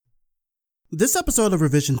This episode of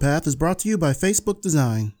Revision Path is brought to you by Facebook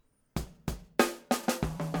Design.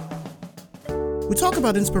 We talk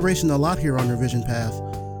about inspiration a lot here on Revision Path,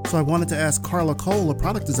 so I wanted to ask Carla Cole, a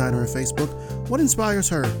product designer at Facebook, what inspires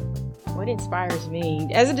her? What inspires me?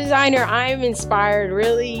 As a designer, I'm inspired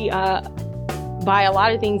really by a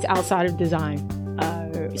lot of things outside of design.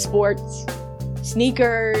 Sports,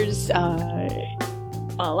 sneakers, a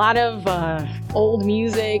lot of old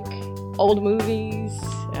music, old movies.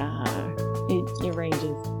 It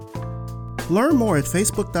ranges. Learn more at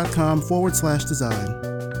facebook.com/design.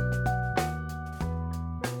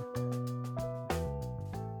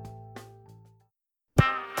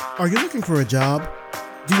 Are you looking for a job?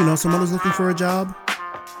 Do you know someone who's looking for a job?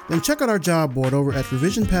 Then check out our job board over at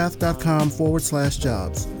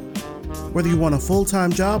revisionpath.com/jobs. Whether you want a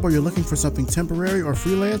full-time job or you're looking for something temporary or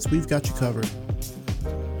freelance, we've got you covered.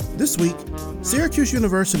 This week, Syracuse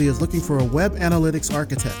University is looking for a web analytics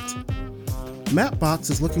architect. Mapbox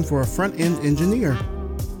is looking for a front-end engineer.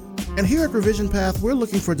 And here at Revision Path, we're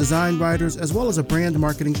looking for design writers as well as a brand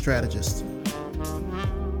marketing strategist.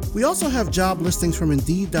 We also have job listings from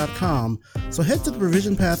Indeed.com, so head to the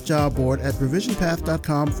Revision Path job board at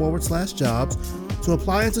revisionpath.com/jobs to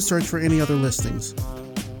apply and to search for any other listings.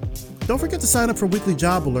 Don't forget to sign up for weekly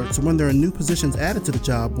job alerts, so when there are new positions added to the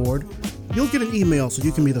job board, you'll get an email so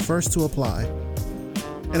you can be the first to apply.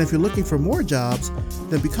 And if you're looking for more jobs,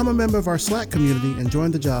 then become a member of our Slack community and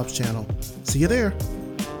join the jobs channel. See you there.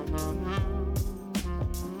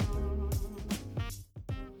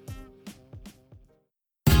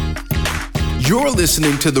 You're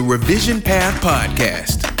listening to the Revision Path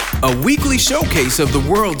Podcast, a weekly showcase of the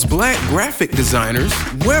world's Black graphic designers,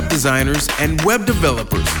 web designers, and web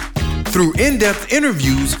developers. Through in-depth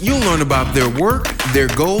interviews, you'll learn about their work, their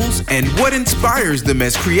goals, and what inspires them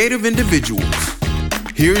as creative individuals.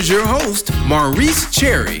 Here's your host, Maurice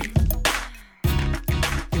Cherry.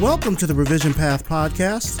 Welcome to the Revision Path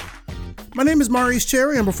Podcast. My name is Maurice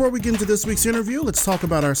Cherry, and before we get into this week's interview, let's talk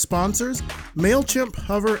about our sponsors, MailChimp,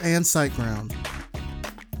 Hover, and SiteGround.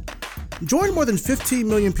 Join more than 15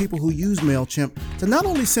 million people who use MailChimp to not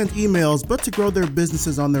only send emails, but to grow their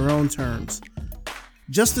businesses on their own terms.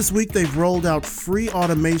 Just this week, they've rolled out free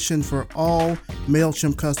automation for all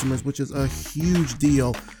MailChimp customers, which is a huge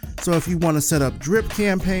deal. So if you want to set up drip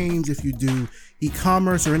campaigns, if you do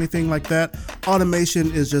e-commerce or anything like that,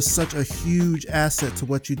 automation is just such a huge asset to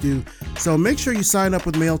what you do. So make sure you sign up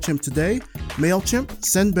with MailChimp today. MailChimp,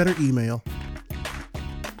 send better email.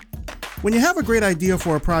 When you have a great idea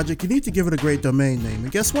for a project, you need to give it a great domain name.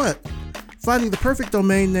 And guess what? Finding the perfect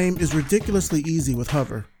domain name is ridiculously easy with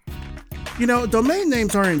Hover. You know, domain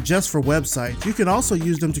names aren't just for websites. You can also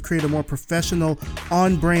use them to create a more professional,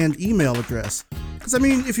 on-brand email address. Because, I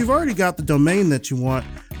mean, if you've already got the domain that you want,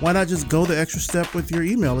 why not just go the extra step with your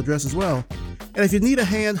email address as well? And if you need a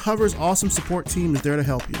hand, Hover's awesome support team is there to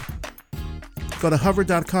help you. Go to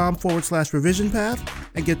hover.com/revisionpath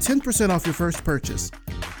and get 10% off your first purchase.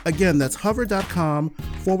 Again, that's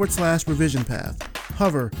hover.com/revisionpath.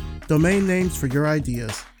 Hover, domain names for your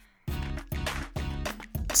ideas.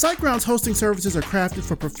 SiteGround's hosting services are crafted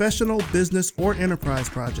for professional, business, or enterprise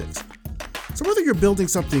projects. So whether you're building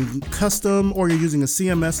something custom or you're using a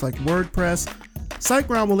CMS like WordPress,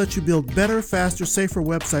 SiteGround will let you build better, faster, safer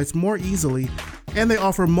websites more easily, and they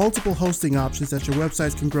offer multiple hosting options that your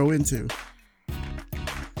websites can grow into.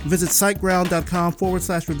 Visit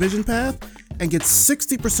siteground.com/revisionpath and get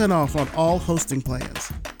 60% off on all hosting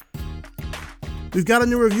plans. We've got a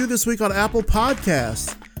new review this week on Apple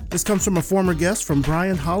Podcasts. This comes from a former guest, from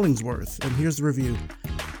Brian Hollingsworth, and here's the review.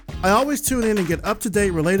 I always tune in and get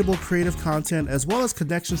up-to-date, relatable, creative content, as well as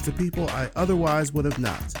connections to people I otherwise would have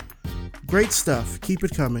not. Great stuff. Keep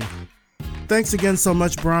it coming. Thanks again so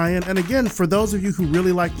much, Brian. And again, for those of you who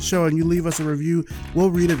really like the show and you leave us a review,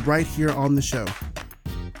 we'll read it right here on the show.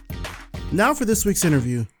 Now for this week's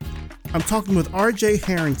interview. I'm talking with RJ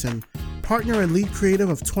Harrington, partner and lead creative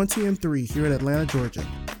of 20&3 here in Atlanta, Georgia.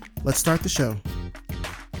 Let's start the show.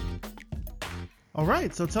 All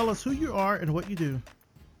right, so tell us who you are and what you do.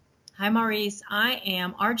 Hi, Maurice. I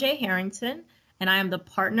am RJ Harrington, and I am the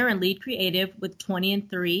partner and lead creative with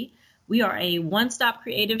 20&3. We are a one-stop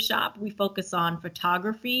creative shop. We focus on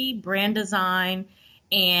photography, brand design,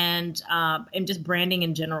 and just branding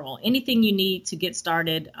in general. Anything you need to get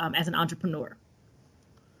started as an entrepreneur.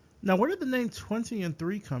 Now, where did the name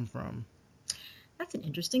 20&3 come from? That's an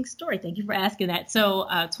interesting story. Thank you for asking that. So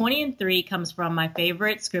 20&3 comes from my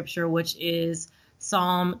favorite scripture, which is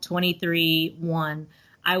Psalm 23:1.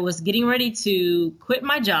 I was getting ready to quit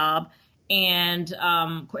my job and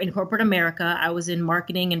in corporate America. I was in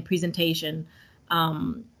marketing and presentation.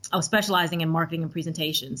 I was specializing in marketing and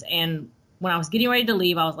presentations. And when I was getting ready to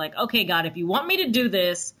leave, I was like, okay, God, if you want me to do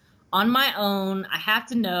this on my own, I have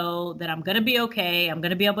to know that I'm going to be okay. I'm going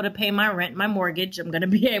to be able to pay my rent, my mortgage. I'm going to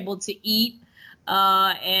be able to eat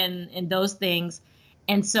and those things.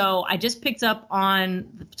 And so I just picked up on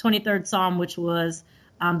the 23rd Psalm, which was,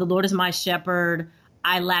 the Lord is my shepherd.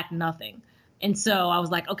 I lack nothing. And so I was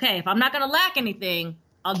like, okay, if I'm not going to lack anything,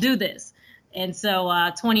 I'll do this. And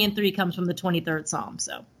so 20 and 3 comes from the 23rd Psalm.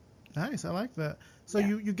 So nice. I like that. So yeah.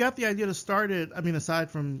 you got the idea to start it. I mean, aside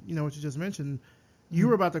from, what you just mentioned, you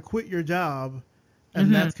were about to quit your job,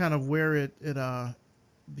 and that's kind of where the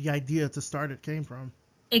idea to start it came from.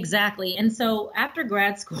 Exactly. And so after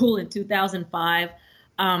grad school in 2005,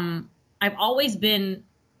 I've always been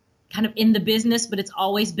kind of in the business, but it's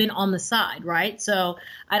always been on the side, right? So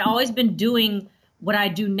I'd always been doing what I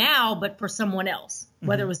do now, but for someone else,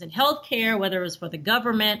 whether it was in healthcare, whether it was for the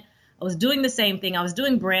government. I was doing the same thing. I was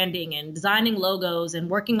doing branding and designing logos and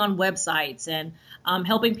working on websites and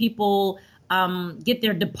helping people get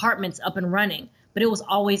their departments up and running. But it was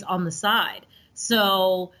always on the side.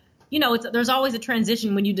 So, there's always a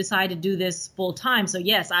transition when you decide to do this full time. So,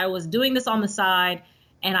 yes, I was doing this on the side.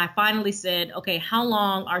 And I finally said, okay, how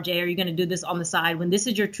long, RJ, are you going to do this on the side when this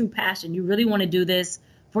is your true passion? You really want to do this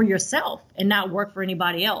for yourself and not work for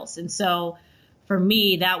anybody else. And so for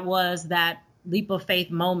me, that was that leap of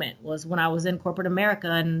faith moment, was when I was in corporate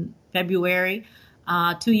America in February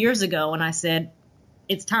 2 years ago. And I said,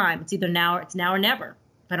 it's time. It's either now or never.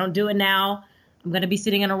 If I don't do it now, I'm going to be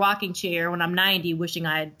sitting in a rocking chair when I'm 90 wishing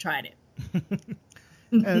I had tried it.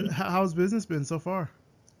 And how's business been so far?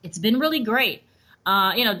 It's been really great.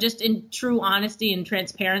 Just in true honesty and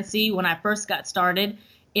transparency, when I first got started,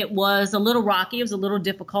 it was a little rocky. It was a little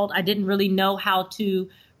difficult. I didn't really know how to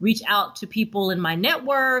reach out to people in my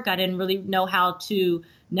network. I didn't really know how to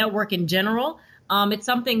network in general. It's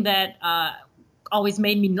something that always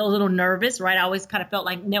made me a little nervous, right? I always kind of felt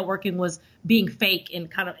like networking was being fake in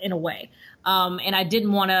a way. And I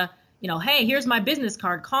didn't want to, hey, here's my business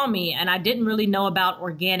card, call me. And I didn't really know about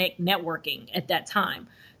organic networking at that time.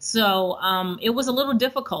 So it was a little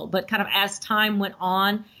difficult, but kind of as time went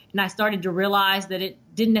on and I started to realize that it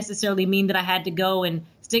didn't necessarily mean that I had to go and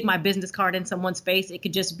stick my business card in someone's face. It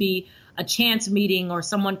could just be a chance meeting, or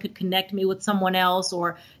someone could connect me with someone else,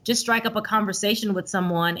 or just strike up a conversation with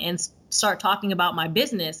someone and start talking about my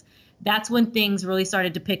business. That's when things really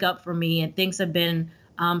started to pick up for me, and things have been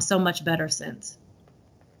so much better since.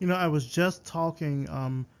 I was just talking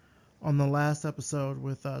on the last episode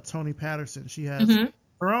with Tony Patterson. She has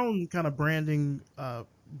her own kind of branding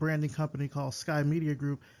company called Sky Media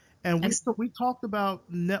Group. And we talked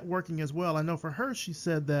about networking as well. I know for her, she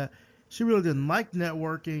said that she really didn't like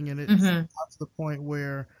networking, and it got to the point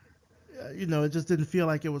where, it just didn't feel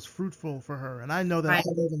like it was fruitful for her. And I know that Right.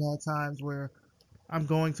 I've even had times where I'm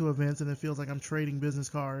going to events and it feels like I'm trading business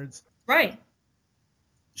cards. Right.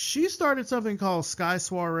 She started something called Sky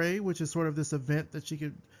Soiree, which is sort of this event that she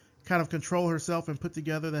could kind of control herself and put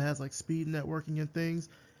together that has like speed networking and things.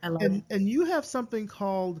 I love it. And you have something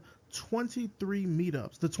called 23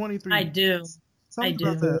 meetups. The 23. I do. Something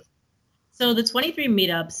about that. So the 23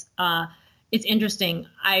 meetups, it's interesting.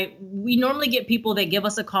 We normally get people that give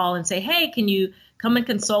us a call and say, hey, can you come and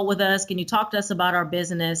consult with us? Can you talk to us about our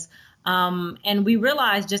business? And we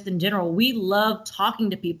realize just in general, we love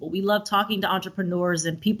talking to people. We love talking to entrepreneurs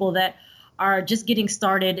and people that are just getting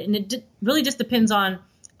started. And it really just depends on,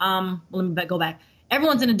 let me go back.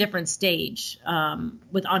 Everyone's in a different stage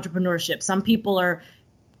with entrepreneurship. Some people are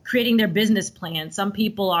creating their business plan. Some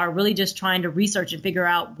people are really just trying to research and figure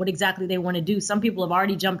out what exactly they want to do. Some people have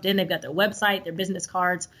already jumped in. They've got their website, their business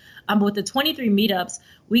cards. But with the 23 meetups,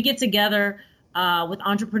 we get together with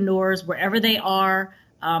entrepreneurs wherever they are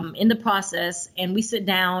in the process, and we sit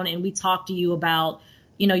down and we talk to you about,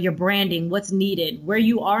 your branding, what's needed, where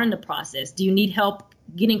you are in the process. Do you need help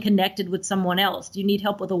getting connected with someone else? Do you need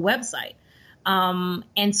help with a website?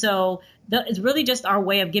 And so it's really just our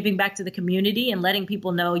way of giving back to the community and letting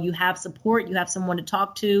people know you have support, you have someone to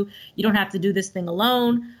talk to, you don't have to do this thing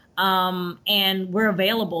alone. And we're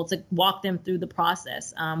available to walk them through the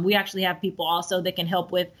process. We actually have people also that can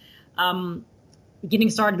help with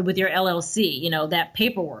getting started with your LLC, that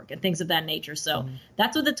paperwork and things of that nature. So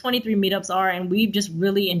that's what the 23 meetups are. And we've just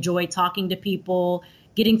really enjoyed talking to people,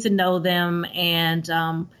 getting to know them, and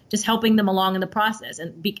just helping them along in the process.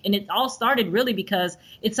 And it all started really because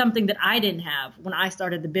it's something that I didn't have when I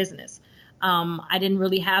started the business. I didn't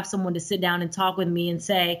really have someone to sit down and talk with me and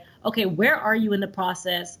say, okay, where are you in the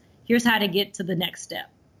process? Here's how to get to the next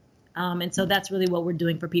step. And so that's really what we're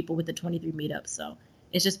doing for people with the 23 meetups. So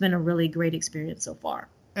it's just been a really great experience so far.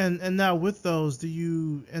 And now with those, do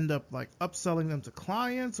you end up like upselling them to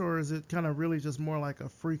clients, or is it kind of really just more like a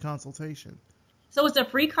free consultation? So it's a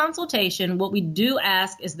free consultation. What we do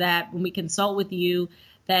ask is that when we consult with you,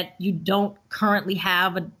 that you don't currently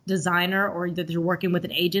have a designer or that you're working with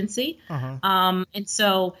an agency. And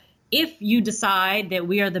so if you decide that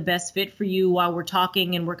we are the best fit for you while we're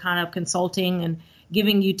talking and we're kind of consulting and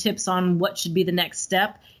giving you tips on what should be the next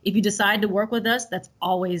step, if you decide to work with us, that's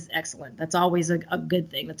always excellent. That's always a good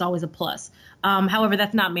thing. That's always a plus. However,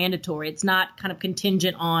 that's not mandatory. It's not kind of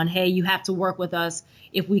contingent on, hey, you have to work with us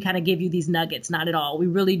if we kind of give you these nuggets. Not at all. We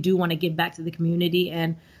really do want to give back to the community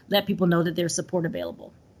and let people know that there's support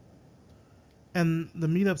available. And the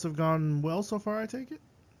meetups have gone well so far, I take it?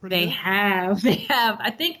 They have. I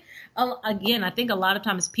think, again, a lot of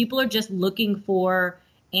times people are just looking for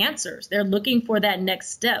answers. They're looking for that next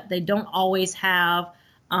step. They don't always have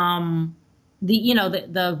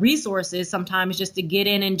the resources sometimes just to get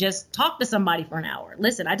in and just talk to somebody for an hour.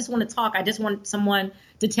 Listen, I just want to talk. I just want someone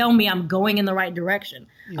to tell me I'm going in the right direction.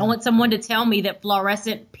 Yeah. I want someone to tell me that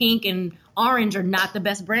fluorescent pink and orange are not the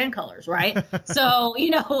best brand colors, right? So,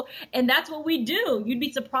 and that's what we do. You'd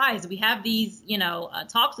be surprised. We have these,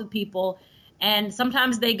 talks with people, and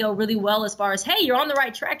sometimes they go really well as far as, hey, you're on the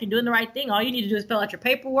right track. You're doing the right thing. All you need to do is fill out your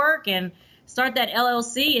paperwork and start that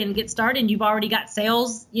LLC and get started. And you've already got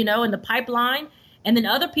sales, in the pipeline. And then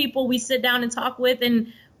other people we sit down and talk with,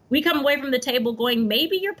 and we come away from the table going,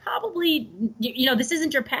 maybe you're probably, this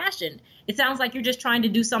isn't your passion. It sounds like you're just trying to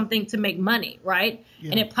do something to make money, right?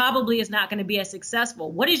 Yeah. And it probably is not going to be as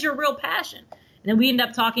successful. What is your real passion? And then we end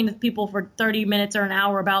up talking to people for 30 minutes or an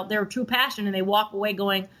hour about their true passion, and they walk away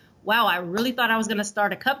going, wow, I really thought I was going to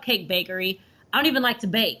start a cupcake bakery. I don't even like to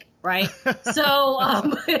bake, right? So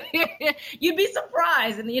you'd be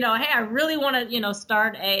surprised. And, hey, I really want to,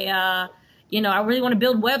 start I really want to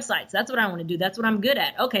build websites. That's what I want to do. That's what I'm good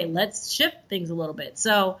at. Okay, let's shift things a little bit.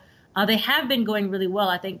 So they have been going really well.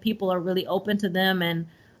 I think people are really open to them and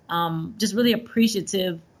just really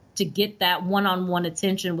appreciative to get that one-on-one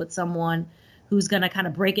attention with someone who's going to kind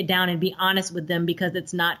of break it down and be honest with them, because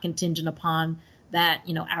it's not contingent upon that,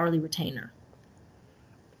 hourly retainer.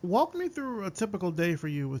 Walk me through a typical day for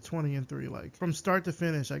you with 20 and 3, like from start to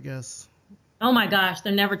finish, I guess. Oh my gosh,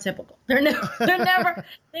 they're never typical.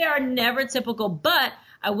 They are never typical. But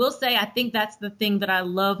I will say, I think that's the thing that I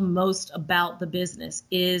love most about the business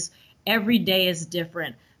is every day is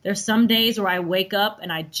different. There's some days where I wake up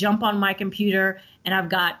and I jump on my computer and I've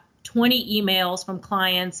got 20 emails from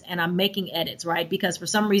clients and I'm making edits, right? Because for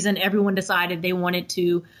some reason, everyone decided they wanted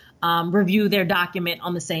to review their document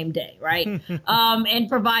on the same day, right? And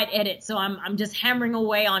provide edits. So I'm just hammering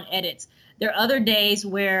away on edits. There are other days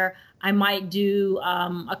where I might do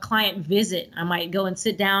a client visit. I might go and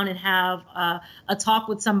sit down and have a talk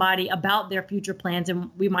with somebody about their future plans,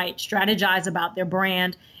 and we might strategize about their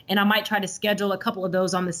brand. And I might try to schedule a couple of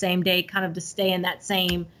those on the same day, kind of to stay in that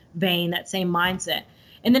same vein, that same mindset.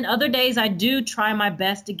 And then other days I do try my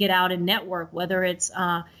best to get out and network, whether it's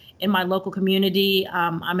in my local community.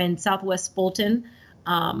 I'm in Southwest Fulton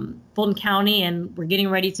County, and we're getting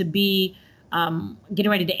ready to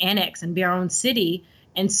annex and be our own city.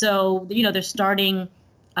 And so, they're starting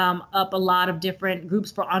up a lot of different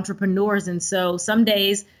groups for entrepreneurs. And so some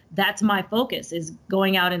days that's my focus, is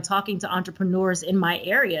going out and talking to entrepreneurs in my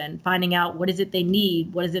area and finding out what is it they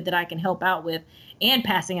need, what is it that I can help out with, and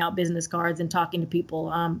passing out business cards and talking to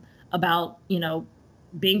people about,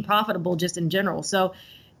 being profitable just in general. So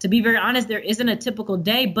to be very honest, there isn't a typical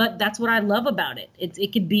day, but that's what I love about it.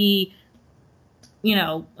 It could be,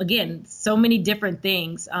 again, so many different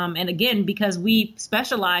things. And again, because we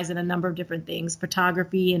specialize in a number of different things,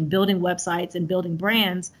 photography and building websites and building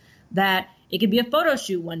brands, that it could be a photo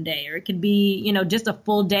shoot one day, or it could be, just a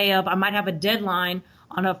full day of, I might have a deadline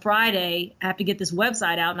on a Friday. I have to get this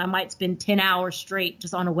website out, and I might spend 10 hours straight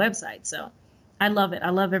just on a website. So I love it. I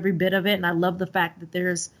love every bit of it. And I love the fact that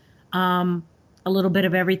there's a little bit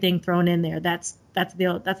of everything thrown in there. That's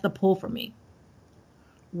the pull for me.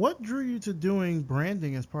 What drew you to doing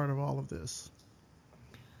branding as part of all of this?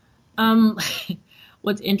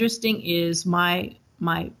 What's interesting is my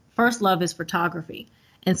first love is photography.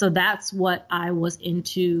 And so that's what I was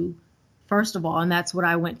into first of all. And that's what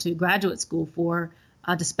I went to graduate school for,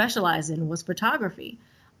 to specialize in, was photography.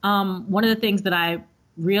 One of the things that I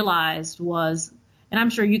realized was, and I'm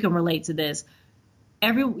sure you can relate to this,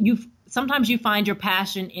 sometimes you find your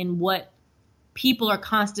passion in what people are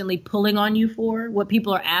constantly pulling on you for, what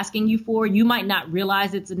people are asking you for. You might not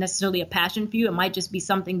realize it's necessarily a passion for you. It might just be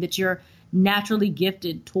something that you're naturally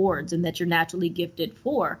gifted towards and that you're naturally gifted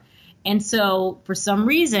for. And so for some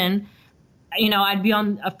reason, I'd be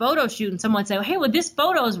on a photo shoot and someone would say, hey, well, this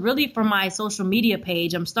photo is really for my social media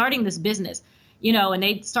page. I'm starting this business, and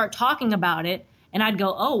they'd start talking about it. And I'd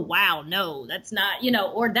go, oh, wow, no, that's not,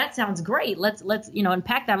 or that sounds great. Let's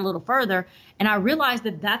unpack that a little further. And I realized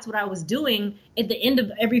that that's what I was doing at the end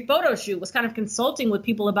of every photo shoot, was kind of consulting with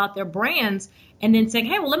people about their brands and then saying,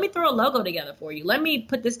 hey, well, let me throw a logo together for you. Let me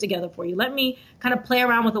put this together for you. Let me kind of play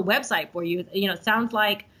around with a website for you. It sounds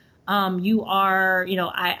like you are,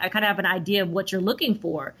 I kind of have an idea of what you're looking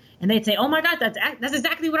for. And they'd say, oh, my God, that's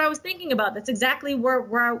exactly what I was thinking about. That's exactly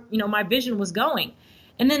where my vision was going.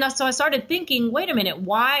 And then so I started thinking, wait a minute,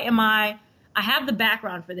 why am I have the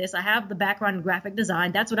background for this. I have the background in graphic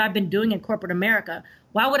design. That's what I've been doing in corporate America.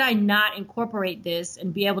 Why would I not incorporate this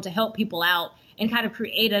and be able to help people out and kind of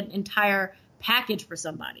create an entire package for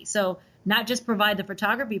somebody? So not just provide the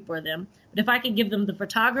photography for them, but if I could give them the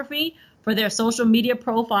photography for their social media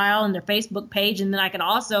profile and their Facebook page, and then I could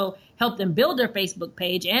also help them build their Facebook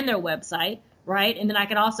page and their website, right? And then I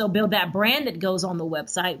could also build that brand that goes on the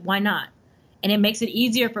website. Why not? And it makes it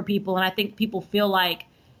easier for people. And I think people feel like,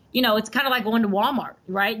 it's kind of like going to Walmart,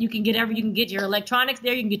 right? You can get your electronics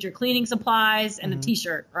there, you can get your cleaning supplies and a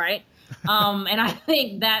T-shirt, right? And I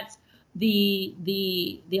think that's the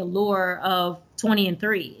allure of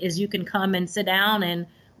 20&3 is you can come and sit down and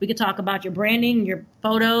we could talk about your branding, your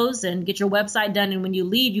photos, and get your website done. And when you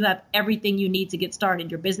leave, you have everything you need to get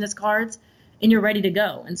started, your business cards, and you're ready to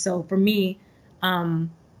go. And so for me,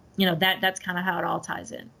 that's kind of how it all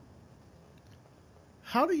ties in.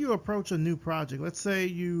 How do you approach a new project? Let's say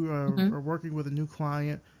you are working with a new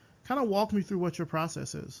client. Kind of walk me through what your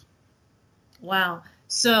process is. Wow.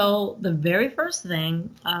 So the very first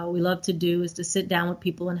thing we love to do is to sit down with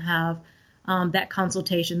people and have that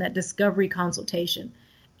consultation, that discovery consultation,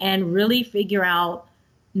 and really figure out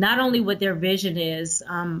not only what their vision is,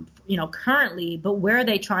 currently, but where are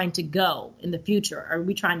they trying to go in the future? Are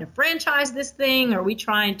we trying to franchise this thing? Are we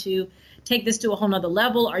trying to take this to a whole nother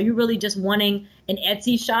level? Are you really just wanting an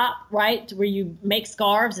Etsy shop, right, to where you make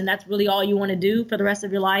scarves and that's really all you want to do for the rest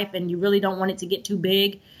of your life, and you really don't want it to get too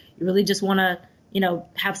big? You really just want to,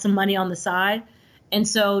 have some money on the side. And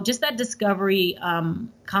so just that discovery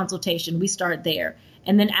consultation, we start there.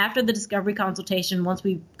 And then after the discovery consultation, once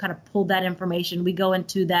we kind of pulled that information, we go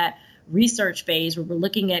into that research phase where we're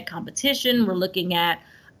looking at competition, we're looking at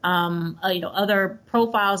other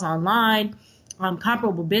profiles online,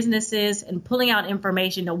 comparable businesses, and pulling out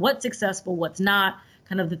information on what's successful, what's not,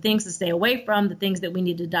 kind of the things to stay away from, the things that we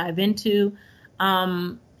need to dive into.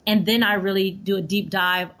 And then I really do a deep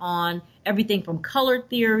dive on everything from color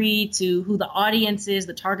theory to who the audience is,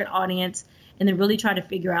 the target audience, and then really try to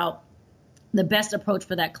figure out the best approach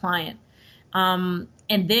for that client. And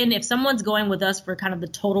then if someone's going with us for kind of the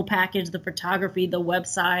total package, the photography, the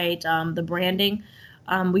website, the branding,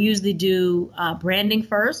 we usually do branding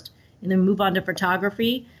first and then move on to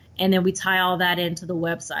photography. And then we tie all that into the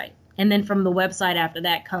website. And then from the website after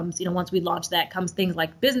that comes, once we launch that, comes things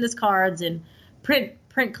like business cards and print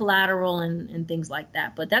collateral and things like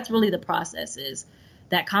that. But that's really the process. Is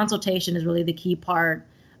that consultation is really the key part.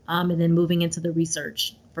 And then moving into the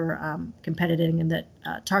research for competitive and the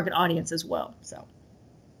target audience as well. So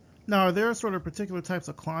now, are there sort of particular types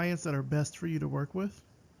of clients that are best for you to work with?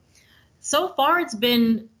 So far, it's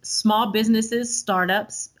been small businesses,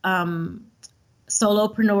 startups,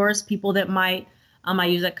 solopreneurs, people that might, I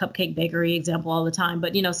use that cupcake bakery example all the time,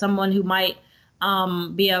 but, someone who might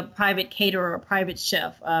be a private caterer, a private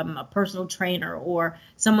chef, a personal trainer, or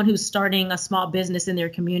someone who's starting a small business in their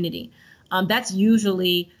community. That's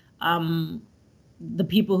usually the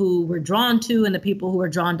people who we're drawn to and the people who are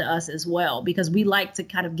drawn to us as well, because we like to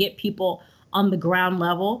kind of get people on the ground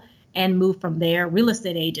level and move from there, real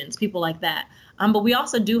estate agents, people like that. But we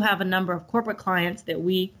also do have a number of corporate clients that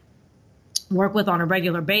we work with on a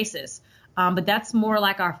regular basis. But that's more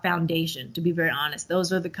like our foundation, to be very honest.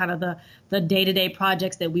 Those are the kind of the day-to-day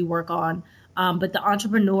projects that we work on. But the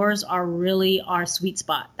entrepreneurs are really our sweet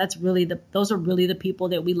spot. Those are really the people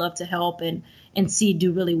that we love to help and see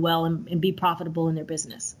do really well and be profitable in their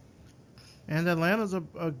business. And Atlanta's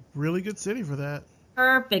a really good city for that.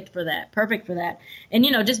 Perfect for that. And,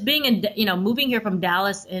 just being moving here from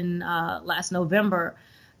Dallas in last November,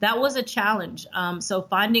 that was a challenge. So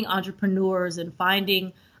finding entrepreneurs and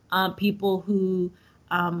finding people who,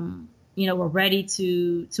 were ready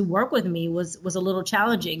to work with me was a little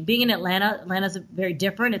challenging. Being in Atlanta's very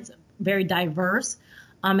different. It's very diverse.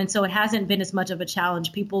 And so it hasn't been as much of a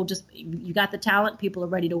challenge. People you got the talent, people are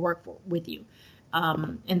ready to work with you.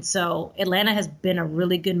 And so Atlanta has been a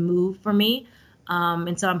really good move for me.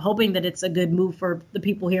 And so I'm hoping that it's a good move for the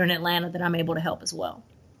people here in Atlanta that I'm able to help as well.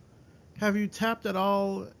 Have you tapped at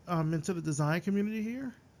all into the design community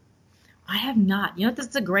here? I have not. This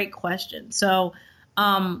is a great question. So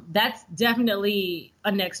that's definitely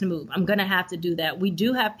a next move. I'm going to have to do that. We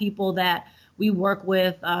do have people that we work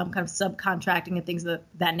with, kind of subcontracting and things of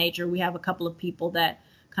that nature. We have a couple of people that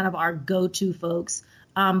kind of are go-to folks.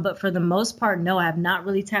 But for the most part, no, I have not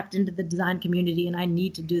really tapped into the design community, and I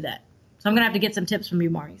need to do that. So I'm going to have to get some tips from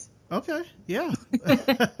you, Maurice. Okay. Yeah,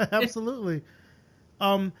 absolutely.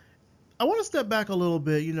 I want to step back a little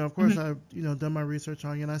bit. Of course, I've done my research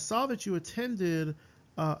on you, and I saw that you attended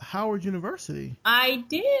Howard University. I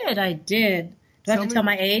did. Do I have to tell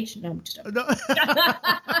my age? No, I'm just joking. No.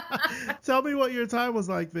 Tell me what your time was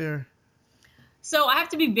like there. So I have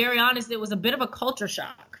to be very honest. It was a bit of a culture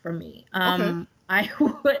shock for me. When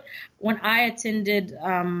I attended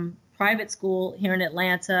private school here in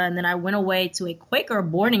Atlanta, and then I went away to a Quaker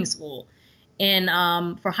boarding school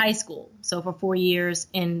for high school, so for 4 years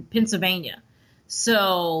in Pennsylvania.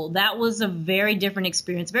 So that was a very different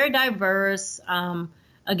experience, very diverse.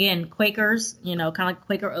 Again, Quakers, kind of like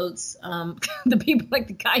Quaker Oats, the people like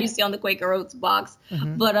the guy you see on the Quaker Oats box,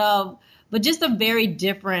 but just a very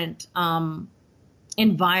different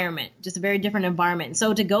environment, just a very different environment. And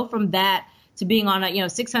so to go from that to being on a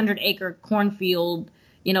 600-acre cornfield,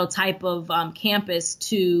 type of campus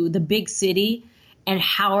to the big city. And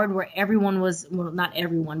Howard, where everyone was, well, not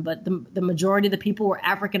everyone, but the majority of the people were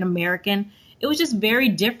African American. It was just very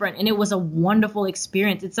different, and it was a wonderful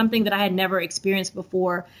experience. It's something that I had never experienced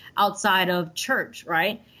before outside of church,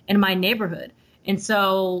 right, in my neighborhood. And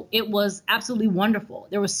so it was absolutely wonderful.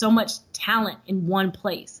 There was so much talent in one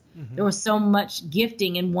place. Mm-hmm. There was so much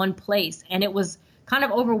gifting in one place, and it was kind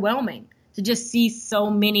of overwhelming to just see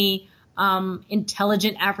so many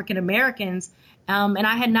intelligent African Americans. And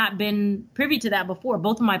I had not been privy to that before.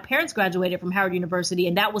 Both of my parents graduated from Howard University,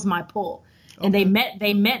 and that was my pull. And they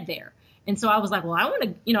met there. And so I was like, well, I want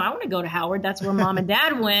to go to Howard. That's where mom and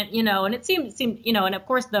dad went, and it seemed, and of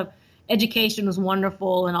course the education was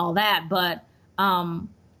wonderful and all that, but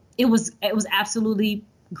it was absolutely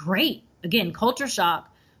great. Again, culture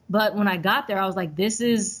shock. But when I got there, I was like, this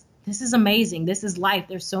is amazing. This is life.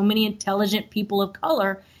 There's so many intelligent people of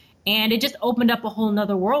color, and it just opened up a whole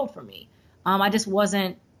nother world for me. That's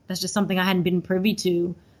just something I hadn't been privy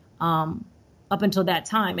to up until that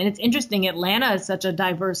time. And it's interesting, Atlanta is such a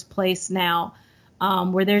diverse place now,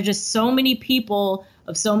 where there's just so many people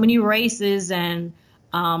of so many races and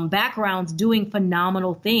backgrounds doing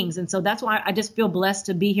phenomenal things. And so that's why I just feel blessed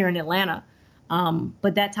to be here in Atlanta.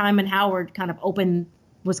 But that time in Howard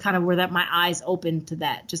was kind of where my eyes opened to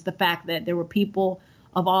that. Just the fact that there were people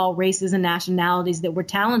of all races and nationalities that were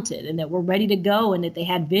talented and that were ready to go, and that they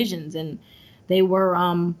had visions, and they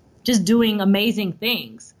were just doing amazing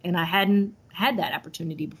things. And I hadn't had that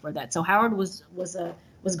opportunity before that. So Howard was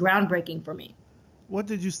groundbreaking for me. What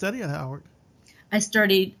did you study at Howard? I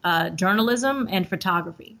studied journalism and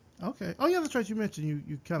photography. Okay. Oh yeah, that's right. You mentioned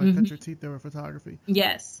you kind of cut your teeth there with photography.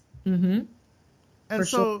 Yes. Mm-hmm. And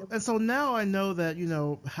so now I know that,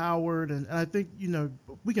 Howard, and I think,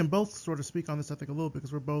 we can both sort of speak on this, I think, a little bit,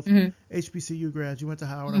 because we're both HBCU grads. You went to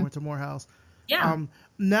Howard, I went to Morehouse. Yeah.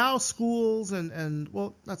 Now schools and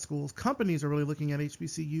well, not schools, companies are really looking at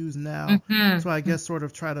HBCUs now. So I guess sort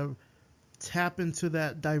of try to tap into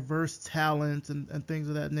that diverse talent and things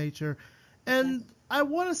of that nature. And I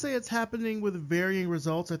want to say it's happening with varying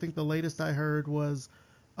results. I think the latest I heard was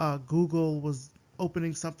Google was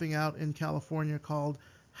opening something out in California called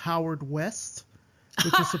Howard West,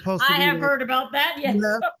 which is supposed to be. I have heard about that. Yes,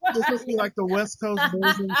 it's supposed to be like the West Coast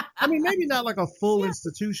version. I mean, maybe not like a full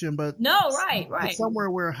institution, but right.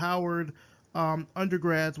 Somewhere where Howard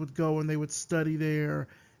undergrads would go and they would study there,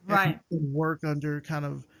 and work under kind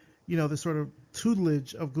of, the sort of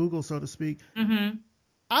tutelage of Google, so to speak. Mm-hmm.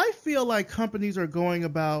 I feel like companies are going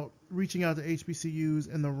about reaching out to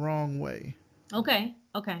HBCUs in the wrong way. Okay.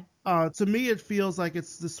 To me, it feels like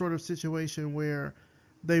it's this sort of situation where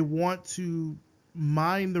they want to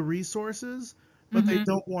mine the resources, but they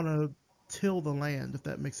don't want to till the land, if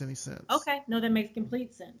that makes any sense. Okay. No, that makes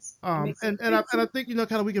complete sense. And I think,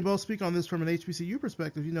 kind of we can both speak on this from an HBCU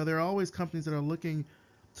perspective. There are always companies that are looking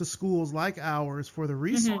to schools like ours for the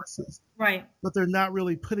resources. Right. But they're not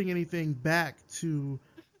really putting anything back to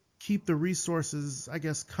keep the resources, I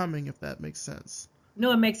guess, coming, if that makes sense.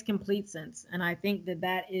 No, it makes complete sense. And I think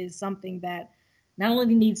that is something that not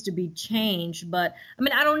only needs to be changed, but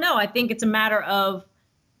I don't know. I think it's a matter of,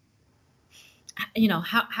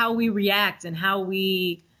 how we react and how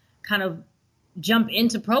we kind of jump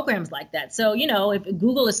into programs like that. So, if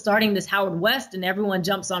Google is starting this Howard West and everyone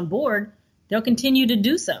jumps on board, they'll continue to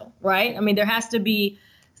do so. Right. There has to be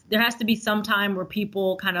some time where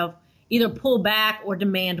people kind of either pull back or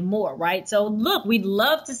demand more, right? So look, we'd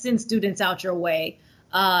love to send students out your way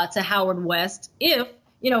to Howard West if,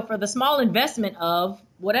 for the small investment of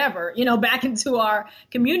whatever, back into our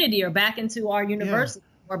community or back into our university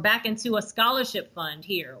or back into a scholarship fund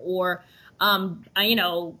here or,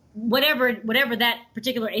 whatever that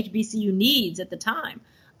particular HBCU needs at the time.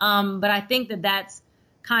 But I think that's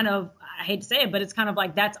kind of, I hate to say it, but it's kind of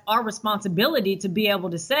like that's our responsibility to be able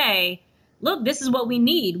to say, look, this is what we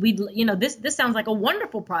need. This sounds like a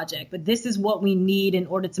wonderful project, but this is what we need in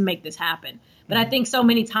order to make this happen. But I think so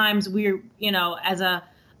many times we're, as a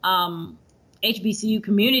HBCU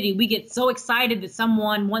community, we get so excited that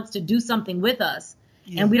someone wants to do something with us,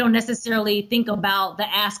 and we don't necessarily think about the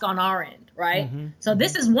ask on our end, right? So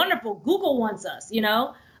this is wonderful. Google wants us,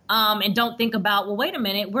 and don't think about, well, wait a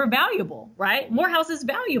minute, we're valuable, right? Morehouse is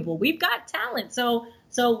valuable. We've got talent. So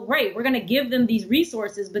great, we're going to give them these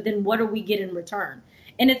resources, but then what do we get in return?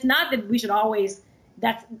 And it's not that we should always,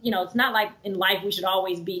 it's not like in life we should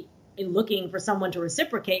always be looking for someone to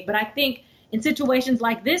reciprocate. But I think in situations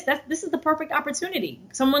like this is the perfect opportunity.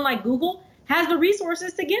 Someone like Google has the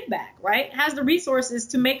resources to give back, right? Has the resources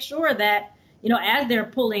to make sure that, as they're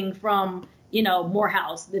pulling from,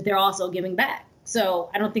 Morehouse, that they're also giving back. So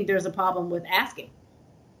I don't think there's a problem with asking.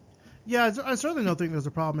 Yeah, I certainly don't think there's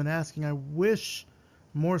a problem in asking. I wish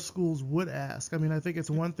more schools would ask. I mean, I think it's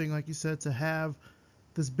one thing, like you said, to have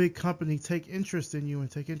this big company take interest in you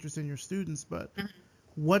and take interest in your students, but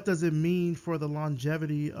what does it mean for the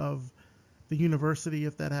longevity of the university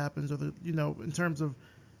if that happens, or in terms of,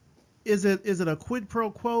 is it a quid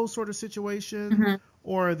pro quo sort of situation,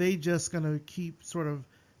 or are they just going to keep sort of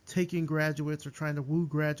taking graduates or trying to woo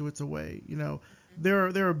graduates away?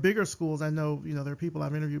 There are bigger schools. I know, there are people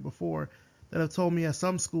I've interviewed before that have told me at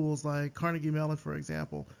some schools like Carnegie Mellon, for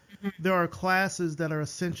example, there are classes that are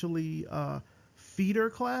essentially feeder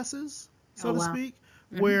classes, so to speak,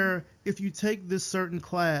 where if you take this certain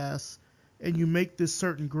class and you make this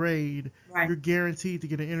certain grade, you're guaranteed to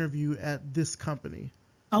get an interview at this company.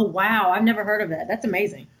 Oh, wow. I've never heard of that. That's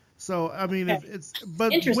amazing. So, I mean,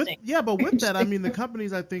 but interesting. With that, I mean, the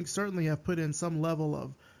companies, I think, certainly have put in some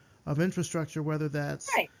level of infrastructure, whether that's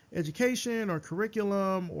education or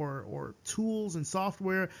curriculum or tools and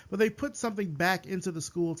software, but they put something back into the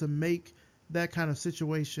school to make that kind of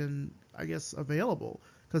situation, I guess, available,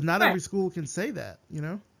 because not every school can say that,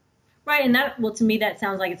 Right, and to me, that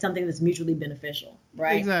sounds like it's something that's mutually beneficial,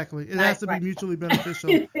 right? Exactly. It has to be mutually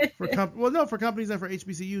beneficial for companies and for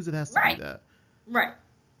HBCUs, it has to be that.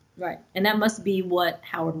 Right. And that must be what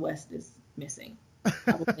Howard West is missing,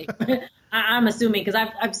 probably. I'm assuming, because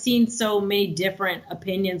I've seen so many different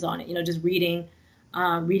opinions on it, just reading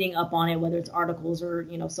up on it, whether it's articles or,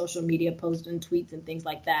 social media posts and tweets and things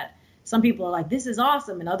like that. Some people are like, this is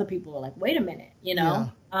awesome. And other people are like, wait a minute,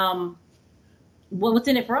 what's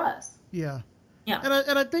in it for us? Yeah.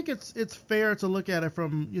 And I think it's fair to look at it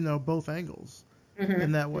from, both angles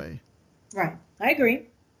in that way. Right. I agree.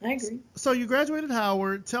 So you graduated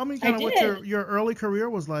Howard. Tell me kind of what your early career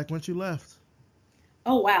was like once you left.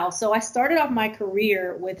 Oh, wow. So I started off my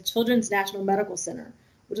career with Children's National Medical Center,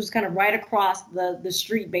 which was kind of right across the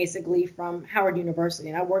street, basically, from Howard University.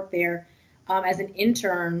 And I worked there as an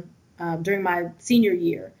intern during my senior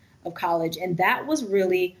year of college. And that was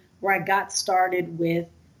really where I got started with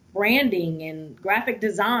branding and graphic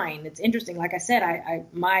design. It's interesting. Like I said,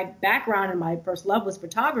 my background and my first love was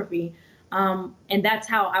photography. And that's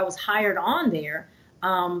how I was hired on there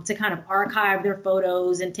to kind of archive their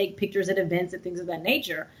photos and take pictures at events and things of that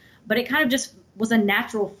nature. But it kind of just was a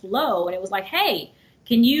natural flow. And it was like, hey,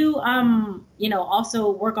 can you,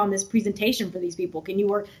 also work on this presentation for these people? Can you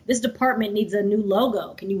work? This department needs a new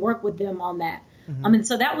logo. Can you work with them on that? And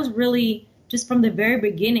so that was really just from the very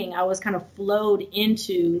beginning, I was kind of flowed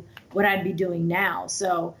into what I'd be doing now.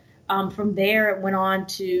 So from there, it went on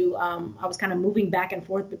to, I was kind of moving back and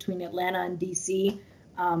forth between Atlanta and DC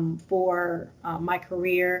for my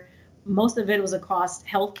career. Most of it was across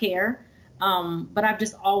healthcare, but I've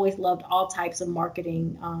just always loved all types of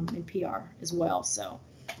marketing and PR as well. So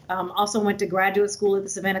also went to graduate school at the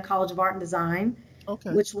Savannah College of Art and Design,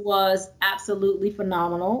 which was absolutely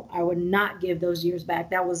phenomenal. I would not give those years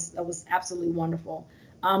back. That was absolutely wonderful.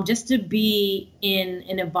 Just to be in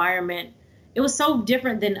an environment. It was so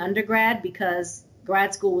different than undergrad, because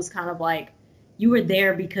grad school was kind of like you were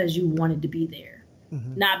there because you wanted to be there,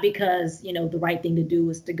 not because, the right thing to do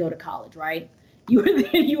was to go to college, right?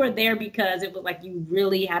 You were there because it was like you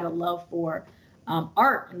really had a love for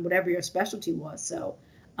art and whatever your specialty was. So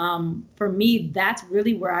for me, that's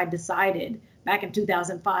really where I decided back in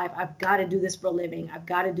 2005, I've got to do this for a living. I've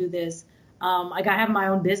got to do this. I got to have my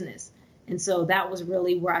own business. And so that was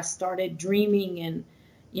really where I started dreaming and,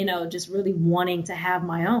 just really wanting to have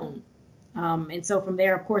my own. And so from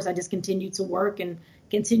there, of course, I just continued to work and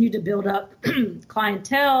continued to build up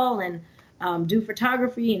clientele and do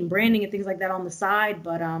photography and branding and things like that on the side.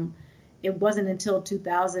 But it wasn't until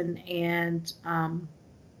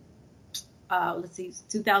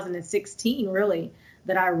 2016 really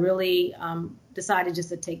that I really decided just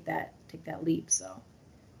to take that leap. So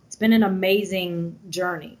it's been an amazing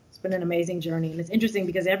journey. And it's interesting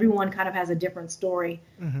because everyone kind of has a different story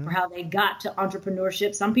for how they got to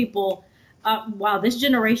entrepreneurship. Some people, this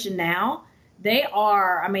generation now, they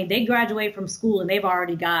graduate from school and they've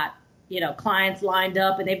already got, clients lined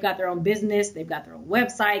up and they've got their own business. They've got their own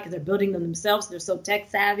website because they're building them themselves. They're so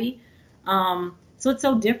tech savvy. So it's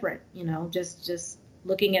so different, just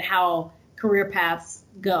looking at how career paths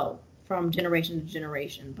go from generation to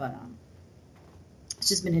generation. But it's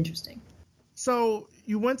just been interesting. So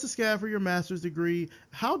you went to SCAD for your master's degree.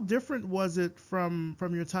 How different was it from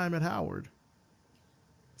your time at Howard?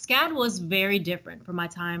 SCAD was very different from my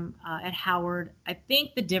time at Howard. I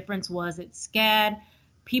think the difference was at SCAD,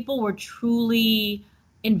 people were truly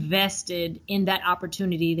invested in that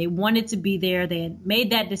opportunity. They wanted to be there. They had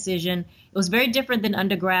made that decision. It was very different than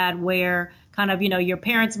undergrad where kind of, your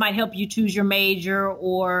parents might help you choose your major,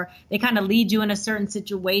 or they kind of lead you in a certain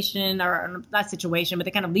situation, or not situation, but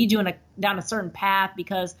they kind of lead you down a certain path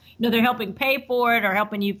because, they're helping pay for it or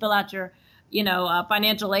helping you fill out your,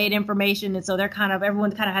 financial aid information. And so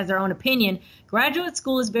everyone kind of has their own opinion. Graduate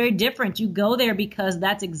school is very different. You go there because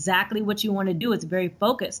that's exactly what you want to do. It's very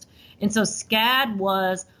focused. And so SCAD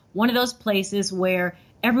was one of those places where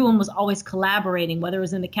everyone was always collaborating, whether it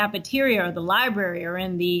was in the cafeteria or the library or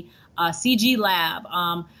in the CG lab,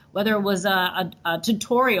 whether it was a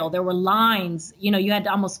tutorial, there were lines, you had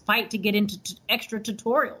to almost fight to get into extra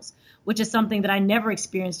tutorials, which is something that I never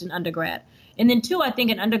experienced in undergrad. And then two, I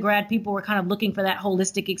think in undergrad, people were kind of looking for that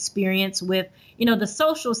holistic experience with, the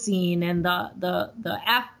social scene and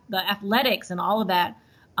the athletics and all of that,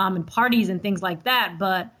 and parties and things like that.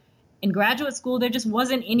 But in graduate school, there just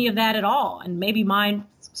wasn't any of that at all. And maybe my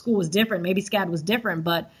school was different. Maybe SCAD was different,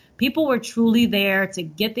 but people were truly there to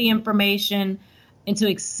get the information and to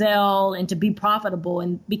excel and to be profitable.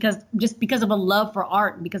 And because of a love for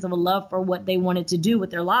art and because of a love for what they wanted to do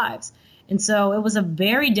with their lives. And so it was a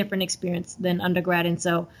very different experience than undergrad. And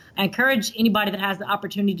so I encourage anybody that has the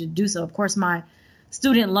opportunity to do so. Of course, my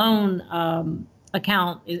student loan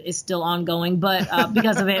account is still ongoing, but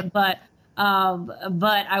because of it, but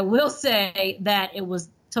I will say that it was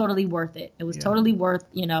totally worth it. It was totally worth,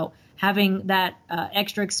 having that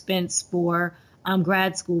extra expense for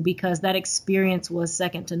grad school because that experience was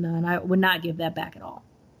second to none. I would not give that back at all.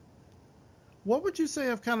 What would you say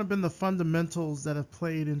have kind of been the fundamentals that have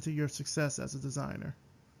played into your success as a designer?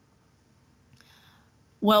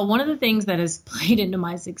 Well, one of the things that has played into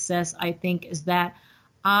my success, I think, is that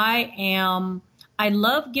I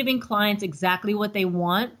love giving clients exactly what they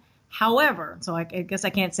want. However, so I guess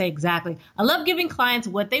I can't say exactly. I love giving clients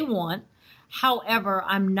what they want. However,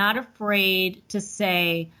 I'm not afraid to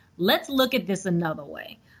say, let's look at this another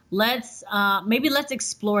way. Let's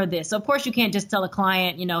explore this. So of course you can't just tell a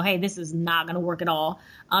client, hey, this is not going to work at all,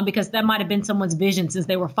 because that might have been someone's vision since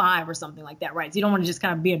they were 5 or something like that, right? So you don't want to just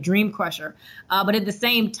kind of be a dream crusher. But at the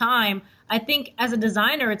same time, I think as a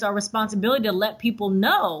designer, it's our responsibility to let people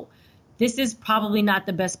know this is probably not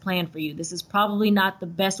the best plan for you. This is probably not the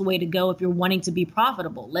best way to go if you're wanting to be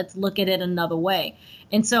profitable. Let's look at it another way.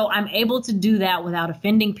 And so I'm able to do that without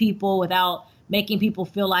offending people, without making people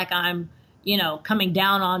feel like I'm coming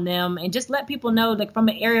down on them, and just let people know, like, from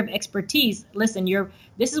an area of expertise, listen,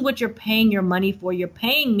 this is what you're paying your money for. You're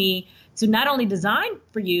paying me to not only design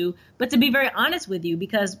for you, but to be very honest with you,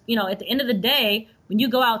 because, at the end of the day, when you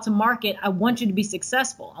go out to market, I want you to be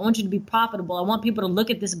successful. I want you to be profitable. I want people to look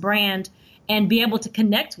at this brand and be able to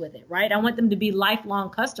connect with it, right? I want them to be lifelong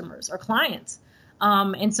customers or clients.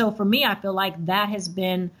 And so for me, I feel like that has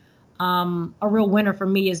been a real winner for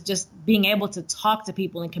me, is just being able to talk to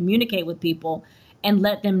people and communicate with people and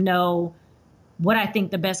let them know what I think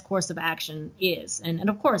the best course of action is. And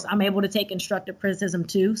of course, I'm able to take constructive criticism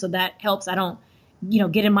too. So that helps. I don't,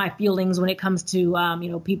 get in my feelings when it comes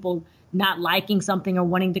to, people not liking something or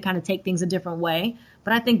wanting to kind of take things a different way.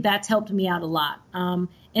 But I think that's helped me out a lot. And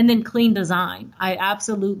then clean design. I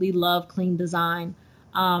absolutely love clean design.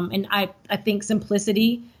 And I think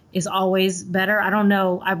simplicity is always better. I don't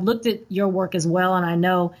know. I've looked at your work as well, and I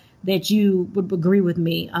know that you would agree with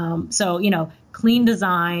me. So, clean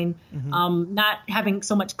design, not having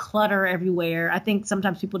so much clutter everywhere. I think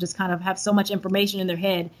sometimes people just kind of have so much information in their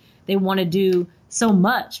head. They want to do so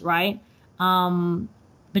much, right?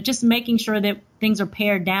 but just making sure that things are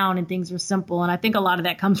pared down and things are simple. And I think a lot of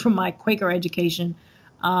that comes from my Quaker education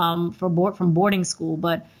from boarding school.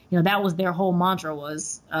 But, that was their whole mantra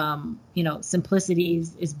was, simplicity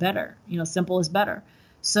is better. Simple is better.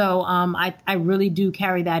 So I really do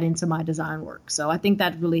carry that into my design work. So I think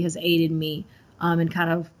that really has aided me and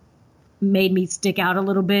kind of made me stick out a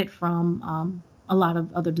little bit from a lot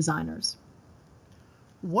of other designers.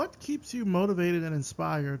 What keeps you motivated and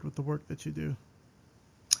inspired with the work that you do?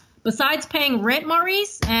 Besides paying rent,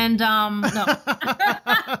 Maurice, and no.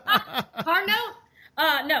 Car note?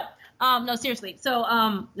 No, seriously. So,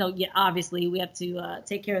 yeah, obviously we have to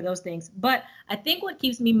take care of those things. But I think what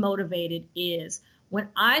keeps me motivated is when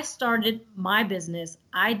I started my business,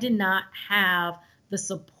 I did not have the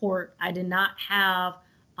support. I did not have,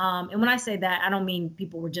 and when I say that, I don't mean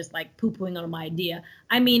people were just like poo-pooing on my idea.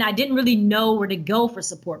 I mean, I didn't really know where to go for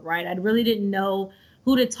support, right? I really didn't know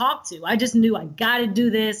who to talk to. I just knew I got to do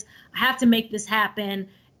this. I have to make this happen.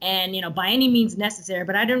 And, by any means necessary.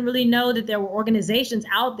 But I didn't really know that there were organizations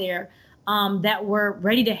out there that were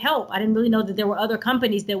ready to help. I didn't really know that there were other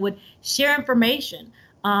companies that would share information.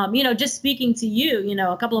 Just speaking to you,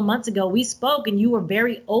 a couple of months ago, we spoke and you were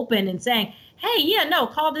very open and saying, hey, yeah, no,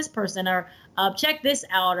 call this person or check this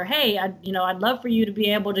out. Or, hey, I'd love for you to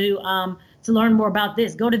be able to learn more about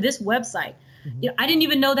this. Go to this website. Mm-hmm. I didn't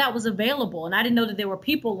even know that was available. And I didn't know that there were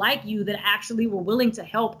people like you that actually were willing to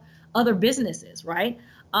help other businesses, right?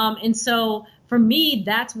 And so for me,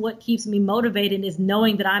 that's what keeps me motivated is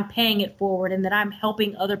knowing that I'm paying it forward and that I'm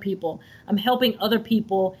helping other people. I'm helping other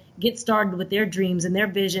people get started with their dreams and their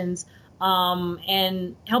visions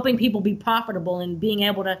and helping people be profitable and being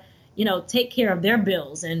able to, take care of their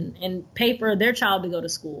bills and pay for their child to go to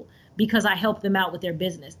school because I help them out with their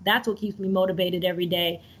business. That's what keeps me motivated every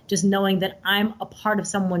day, just knowing that I'm a part of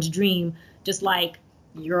someone's dream, just like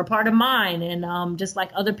you're a part of mine and just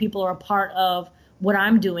like other people are a part of what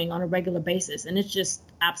I'm doing on a regular basis. And it's just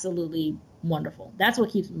absolutely wonderful. That's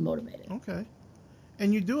what keeps me motivated. Okay.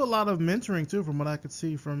 And you do a lot of mentoring too, from what I could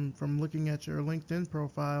see from looking at your LinkedIn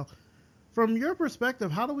profile. From your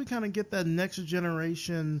perspective, how do we kind of get that next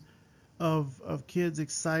generation of kids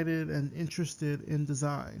excited and interested in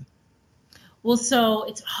design? Well, so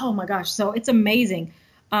it's amazing.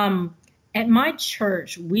 At my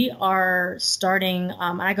church, we are starting,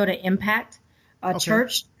 I go to Impact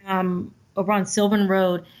Church, over on Sylvan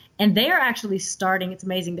Road, and they are actually starting, it's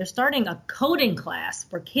amazing, they're starting a coding class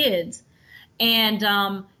for kids.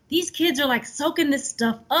 And these kids are like soaking this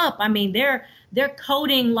stuff up. I mean, they're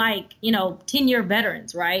coding like, 10-year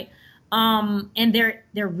veterans, right? And they're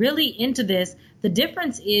really into this. The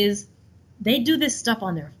difference is they do this stuff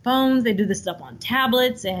on their phones, they do this stuff on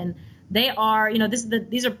tablets, and they are,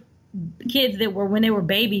 these are kids that were, when they were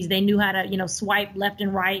babies, they knew how to, swipe left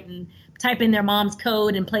and right and type in their mom's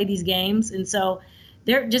code and play these games. And so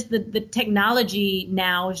they're just, the technology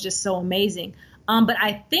now is just so amazing. But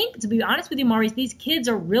I think, to be honest with you, Maurice, these kids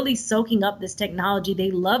are really soaking up this technology.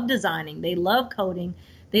 They love designing. They love coding.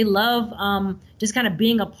 They love just kind of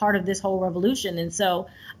being a part of this whole revolution. And so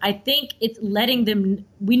I think it's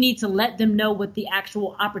we need to let them know what the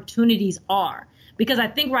actual opportunities are. Because I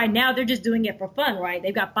think right now they're just doing it for fun, right?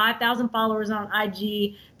 They've got 5,000 followers on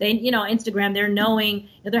IG. They, Instagram, they're knowing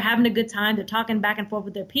that they're having a good time. They're talking back and forth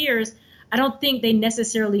with their peers. I don't think they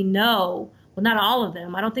necessarily know, well, not all of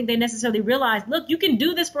them. I don't think they necessarily realize, look, you can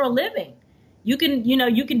do this for a living. You can,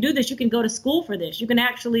 you can do this. You can go to school for this. You can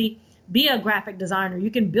actually be a graphic designer.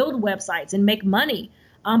 You can build websites and make money.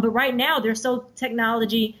 But right now they're so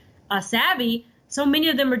technology savvy. So many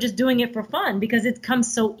of them are just doing it for fun because it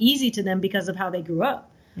comes so easy to them because of how they grew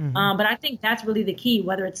up. Mm-hmm. But I think that's really the key,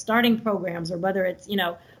 whether it's starting programs or whether it's,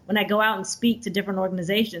 when I go out and speak to different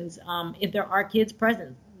organizations, if there are kids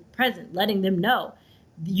present, letting them know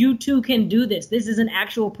you too can do this. This is an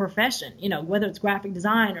actual profession, whether it's graphic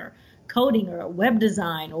design or coding or web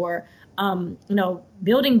design or,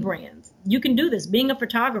 building brands. You can do this, being a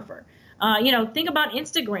photographer. Think about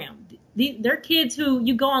Instagram. They're kids who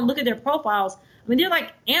you go on, look at their profiles. I mean, they're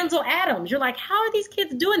like Ansel Adams. You're like, how are these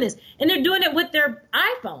kids doing this? And they're doing it with their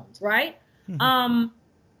iPhones, right? Mm-hmm.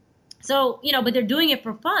 But they're doing it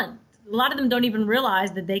for fun. A lot of them don't even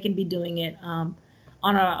realize that they can be doing it on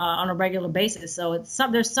a regular basis. So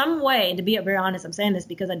there's some way, and to be very honest, I'm saying this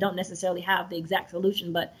because I don't necessarily have the exact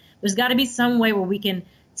solution, but there's got to be some way where we can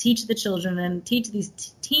teach the children and teach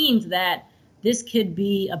these teens that this could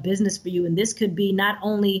be a business for you, and this could be not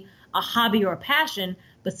only a hobby or a passion,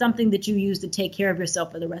 but something that you use to take care of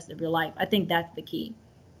yourself for the rest of your life. I think that's the key.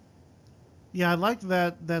 Yeah, I like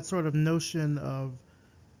that sort of notion of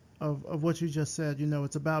what you just said.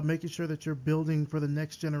 It's about making sure that you're building for the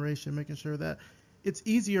next generation, making sure that it's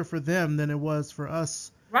easier for them than it was for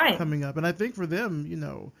us coming up. And I think for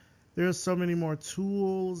them, there's so many more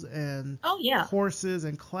tools and courses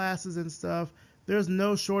and classes and stuff. There's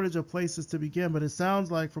no shortage of places to begin, but it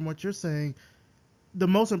sounds like from what you're saying, the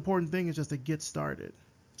most important thing is just to get started.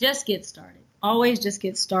 Just get started. Always just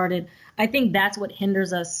get started. I think that's what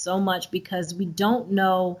hinders us so much because we don't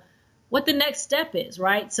know what the next step is,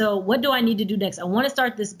 right? So what do I need to do next? I want to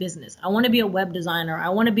start this business. I want to be a web designer. I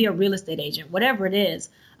want to be a real estate agent, whatever it is.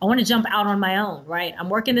 I want to jump out on my own, right? I'm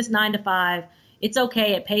working this 9 to 5. It's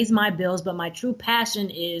okay. It pays my bills, but my true passion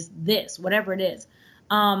is this, whatever it is.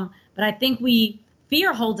 But I think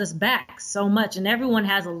fear holds us back so much, and everyone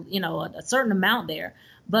has a certain amount there.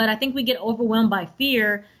 But I think we get overwhelmed by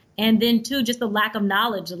fear, and then too, just the lack of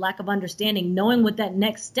knowledge, the lack of understanding, knowing what that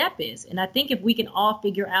next step is. And I think if we can all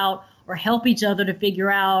figure out or help each other to figure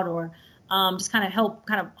out or just kind of help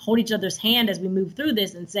kind of hold each other's hand as we move through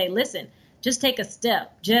this and say, listen, just take a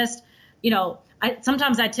step. Just,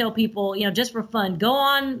 sometimes I tell people, just for fun, go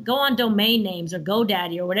on domain names or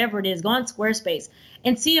GoDaddy or whatever it is, go on Squarespace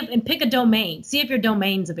and and pick a domain, see if your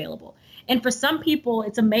domain's available. And for some people,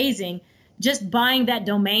 it's amazing. Just buying that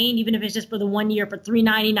domain, even if it's just for the 1 year for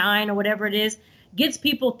 $3.99 or whatever it is, gets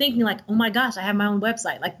people thinking like, oh my gosh, I have my own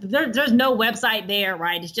website. Like there's no website there,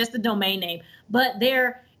 right? It's just a domain name. But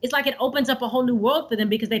it's like it opens up a whole new world for them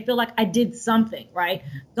because they feel like I did something, right?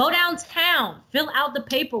 Go downtown, fill out the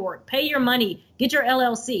paperwork, pay your money, get your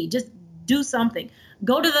LLC, just do something.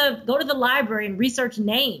 Go to the library and research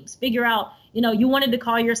names. Figure out, you wanted to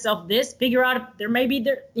call yourself this. Figure out if there may be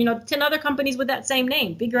 10 other companies with that same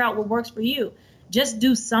name. Figure out what works for you. Just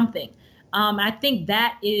do something. I think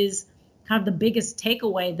that is kind of the biggest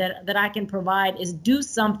takeaway that I can provide is do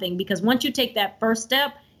something, because once you take that first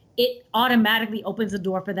step, it automatically opens the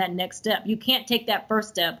door for that next step. You can't take that first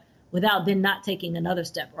step without then not taking another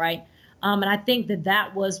step, right? And I think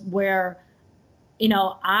that was where,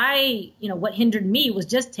 what hindered me was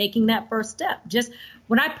just taking that first step. Just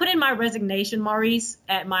when I put in my resignation, Maurice,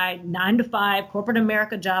 at my 9 to 5 corporate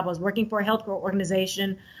America job, I was working for a healthcare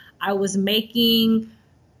organization. I was making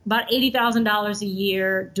about $80,000 a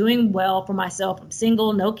year, doing well for myself. I'm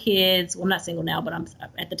single, no kids. Well, I'm not single now, but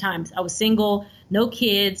at the time I was single, no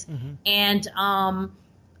kids. Mm-hmm. And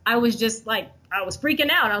I was just like, I was freaking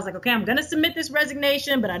out. I was like, okay, I'm going to submit this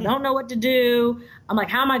resignation, but I don't know what to do. I'm like,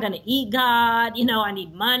 how am I going to eat, God? I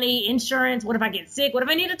need money, insurance. What if I get sick? What if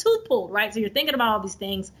I need a tooth pulled, right? So you're thinking about all these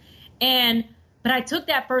things. But I took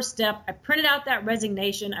that first step. I printed out that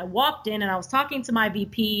resignation. I walked in and I was talking to my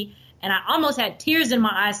VP, and I almost had tears in my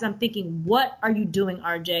eyes. And I'm thinking, what are you doing,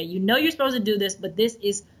 RJ? You're supposed to do this, but this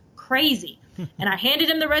is crazy. And I handed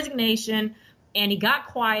him the resignation. And he got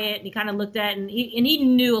quiet, and he kind of looked at it, and he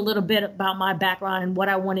knew a little bit about my background and what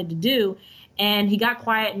I wanted to do. And he got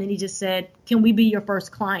quiet, and then he just said, can we be your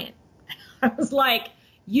first client? I was like,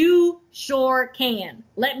 you sure can.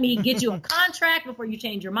 Let me get you a contract before you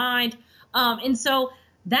change your mind. And so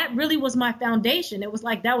that really was my foundation. It was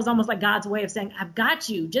like, that was almost like God's way of saying, I've got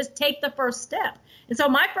you. Just take the first step. And so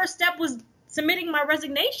my first step was submitting my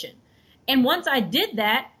resignation. And once I did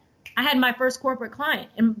that, I had my first corporate client,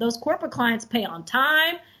 and those corporate clients pay on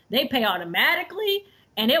time. They pay automatically.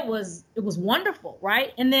 And it was wonderful.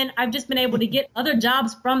 Right. And then I've just been able to get other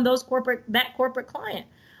jobs from that corporate client.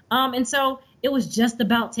 And so it was just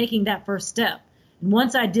about taking that first step. And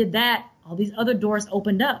once I did that, all these other doors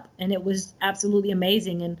opened up, and it was absolutely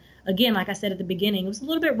amazing. And again, like I said at the beginning, it was a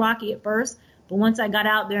little bit rocky at first, but once I got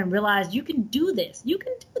out there and realized you can do this, you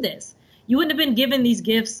wouldn't have been given these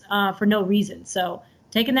gifts for no reason. So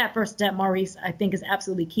taking that first step, Maurice, I think is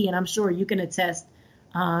absolutely key. And I'm sure you can attest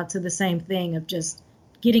to the same thing of just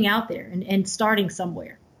getting out there and starting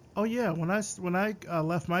somewhere. Oh yeah. When I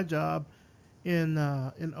left my job in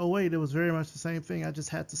 2008, it was very much the same thing. I just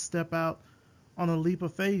had to step out on a leap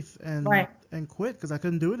of faith and quit because I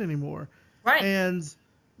couldn't do it anymore. Right. And,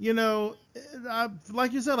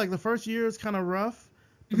 like you said, like the first year is kind of rough,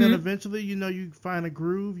 but then eventually, you find a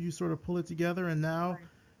groove, you sort of pull it together. And now,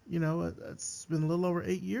 it's been a little over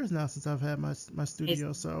 8 years now since I've had my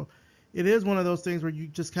studio. So it is one of those things where you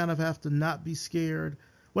just kind of have to not be scared.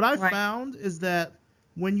 What I found is that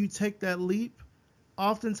when you take that leap,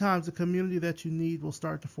 oftentimes the community that you need will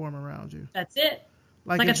start to form around you. That's it.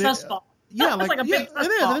 Like a trust fall. Yeah, it is.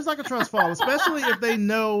 It is like a trust fall, especially if they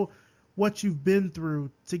know what you've been through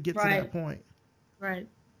to get to that point. Right.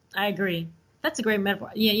 I agree. That's a great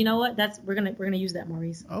metaphor. Yeah, you know what? We're gonna use that,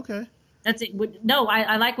 Maurice. Okay. That's it. No,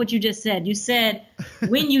 I like what you just said. You said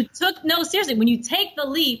when you take the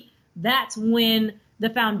leap, that's when the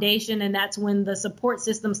foundation and that's when the support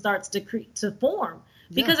system starts to form.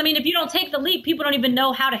 Because, I mean, if you don't take the leap, people don't even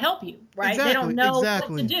know how to help you, right? Exactly, they don't know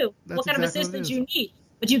exactly. what to do, what kind of assistance you need.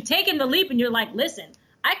 But you've taken the leap and you're like, listen,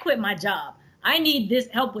 I quit my job. I need this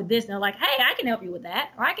help with this. And they're like, hey, I can help you with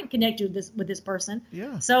that. Or I can connect you with this person.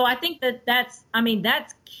 Yeah. So I think that's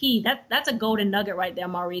key. That's a golden nugget right there,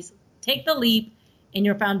 Maurice. Take the leap and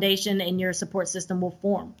your foundation and your support system will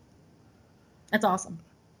form. That's awesome.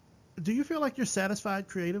 Do you feel like you're satisfied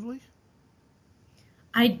creatively?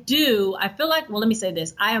 I do. I feel like, well, let me say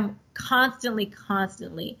this. I am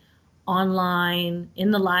constantly online,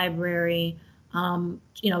 in the library,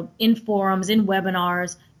 in forums, in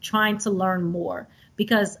webinars, trying to learn more,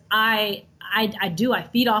 because I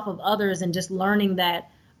feed off of others and just learning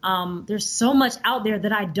that there's so much out there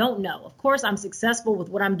that I don't know. Of course, I'm successful with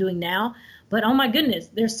what I'm doing now, but oh my goodness,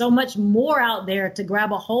 there's so much more out there to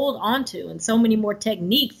grab a hold onto, and so many more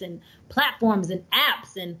techniques and platforms and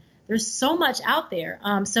apps, and there's so much out there.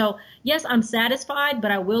 So yes, I'm satisfied, but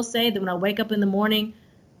I will say that when I wake up in the morning,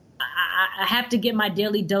 I have to get my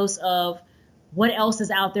daily dose of what else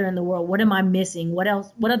is out there in the world. What am I missing? What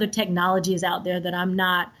other technology is out there that I'm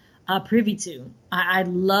not privy to? I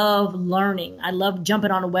love learning. I love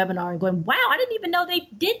jumping on a webinar and going, wow, I didn't even know they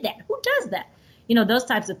did that. Who does that? Those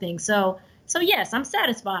types of things. So yes, I'm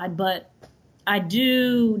satisfied, but I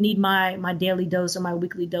do need my daily dose or my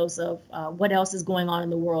weekly dose of what else is going on in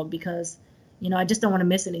the world, because, I just don't want to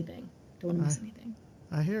miss anything.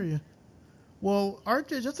 I hear you. Well,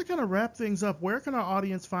 RJ, just to kind of wrap things up, where can our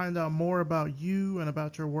audience find out more about you and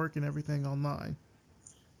about your work and everything online?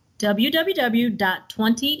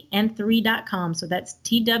 www.20and3.com. So that's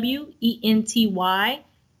TWENTYAND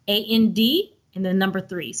and the number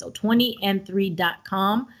 3. So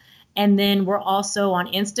 20and3.com. And then we're also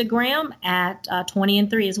on Instagram at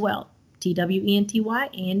 20and3 as well.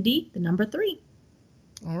 TWENTYAND, the number 3.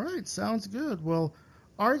 All right. Sounds good. Well,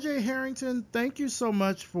 RJ Harrington, thank you so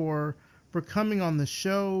much for coming on the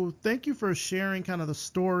show. Thank you for sharing kind of the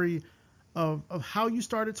story of how you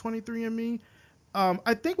started 23andMe.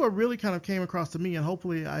 I think what really kind of came across to me, and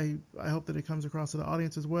hopefully I hope that it comes across to the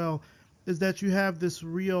audience as well, is that you have this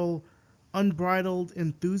real unbridled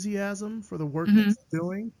enthusiasm for the work that you're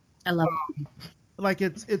doing. I love it. Like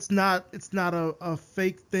it's not a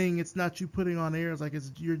fake thing. It's not you putting on airs. Like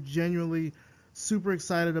you're genuinely super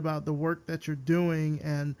excited about the work that you're doing.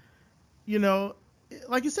 And,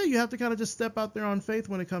 like you said, you have to kind of just step out there on faith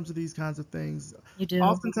when it comes to these kinds of things. You do.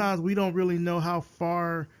 Oftentimes we don't really know how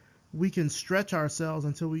far we can stretch ourselves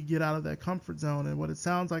until we get out of that comfort zone. And what it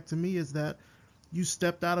sounds like to me is that you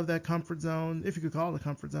stepped out of that comfort zone, if you could call it a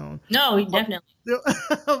comfort zone. No, definitely.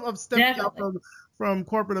 I've stepped out from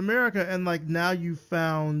corporate America, and like now you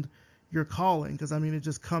found your calling, because I mean it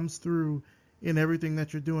just comes through in everything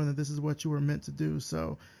that you're doing, that this is what you were meant to do.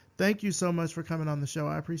 So thank you so much for coming on the show.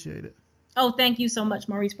 I appreciate it. Oh, thank you so much,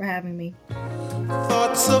 Maurice, for having me.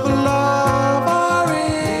 Thoughts of love are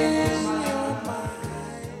in your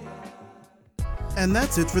mind. And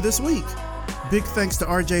that's it for this week. Big thanks to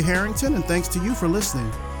RJ Harrington, and thanks to you for listening.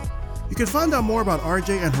 You can find out more about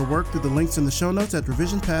RJ and her work through the links in the show notes at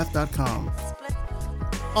revisionpath.com.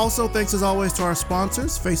 Also, thanks as always to our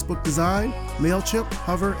sponsors, Facebook Design, MailChimp,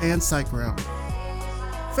 Hover, and SiteGround.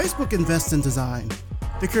 Facebook invests in design.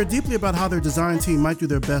 They care deeply about how their design team might do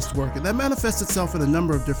their best work, and that manifests itself in a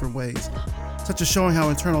number of different ways, such as showing how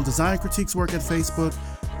internal design critiques work at Facebook,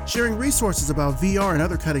 sharing resources about VR and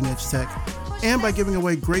other cutting-edge tech, and by giving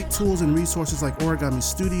away great tools and resources like Origami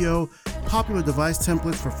Studio, popular device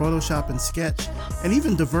templates for Photoshop and Sketch, and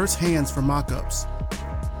even diverse hands for mock-ups.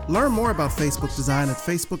 Learn more about Facebook Design at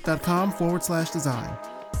facebook.com/design.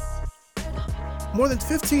 More than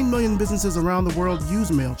 15 million businesses around the world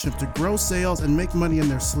use MailChimp to grow sales and make money in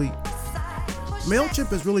their sleep. MailChimp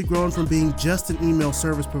has really grown from being just an email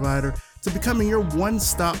service provider to becoming your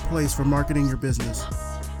one-stop place for marketing your business.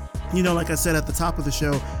 Like I said at the top of the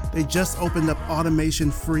show, they just opened up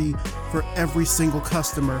automation free for every single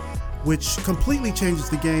customer, which completely changes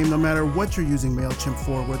the game no matter what you're using MailChimp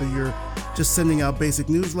for, whether you're just sending out basic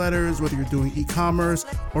newsletters, whether you're doing e-commerce,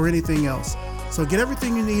 or anything else. So get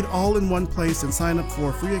everything you need all in one place and sign up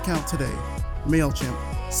for a free account today. MailChimp.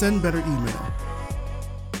 Send better email.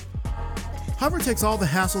 Hover takes all the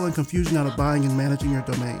hassle and confusion out of buying and managing your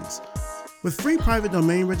domains. With free private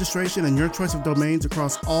domain registration and your choice of domains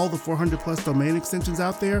across all the 400 plus domain extensions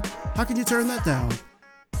out there, how can you turn that down?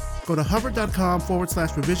 Go to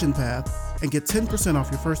hover.com/revisionpath and get 10% off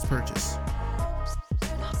your first purchase.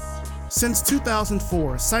 Since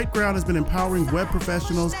 2004, SiteGround has been empowering web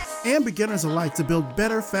professionals and beginners alike to build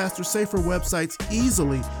better, faster, safer websites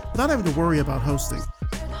easily without having to worry about hosting.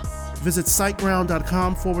 Visit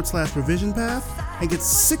siteground.com/revisionpath and get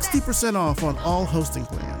 60% off on all hosting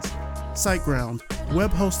plans. SiteGround,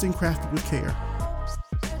 web hosting crafted with care.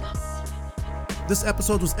 This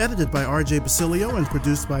episode was edited by RJ Basilio and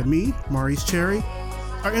produced by me, Maurice Cherry.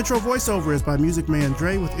 Our intro voiceover is by Music Man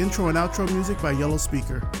Dre with intro and outro music by Yellow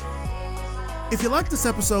Speaker. If you like this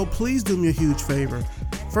episode, please do me a huge favor.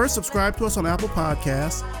 First, subscribe to us on Apple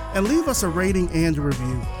Podcasts and leave us a rating and a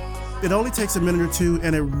review. It only takes a minute or two,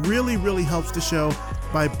 and it really, really helps the show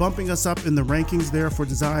by bumping us up in the rankings there for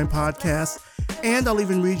design podcasts, and I'll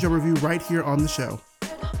even read your review right here on the show.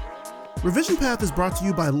 Revision Path is brought to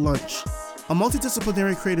you by Lunch, a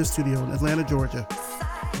multidisciplinary creative studio in Atlanta, Georgia.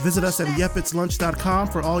 Visit us at yepitslunch.com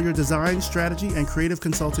for all your design, strategy, and creative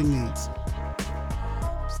consulting needs.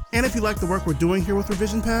 And if you like the work we're doing here with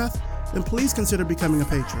Revision Path, then please consider becoming a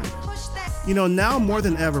patron. You know, now more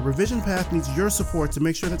than ever, Revision Path needs your support to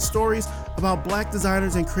make sure that stories about Black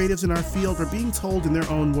designers and creatives in our field are being told in their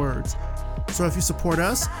own words. So if you support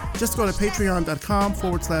us, just go to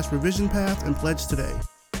patreon.com/revisionpath and pledge today.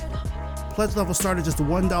 Pledge levels start at just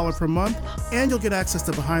 $1 per month, and you'll get access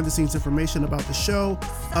to behind-the-scenes information about the show,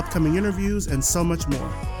 upcoming interviews, and so much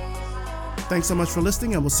more. Thanks so much for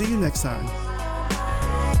listening, and we'll see you next time.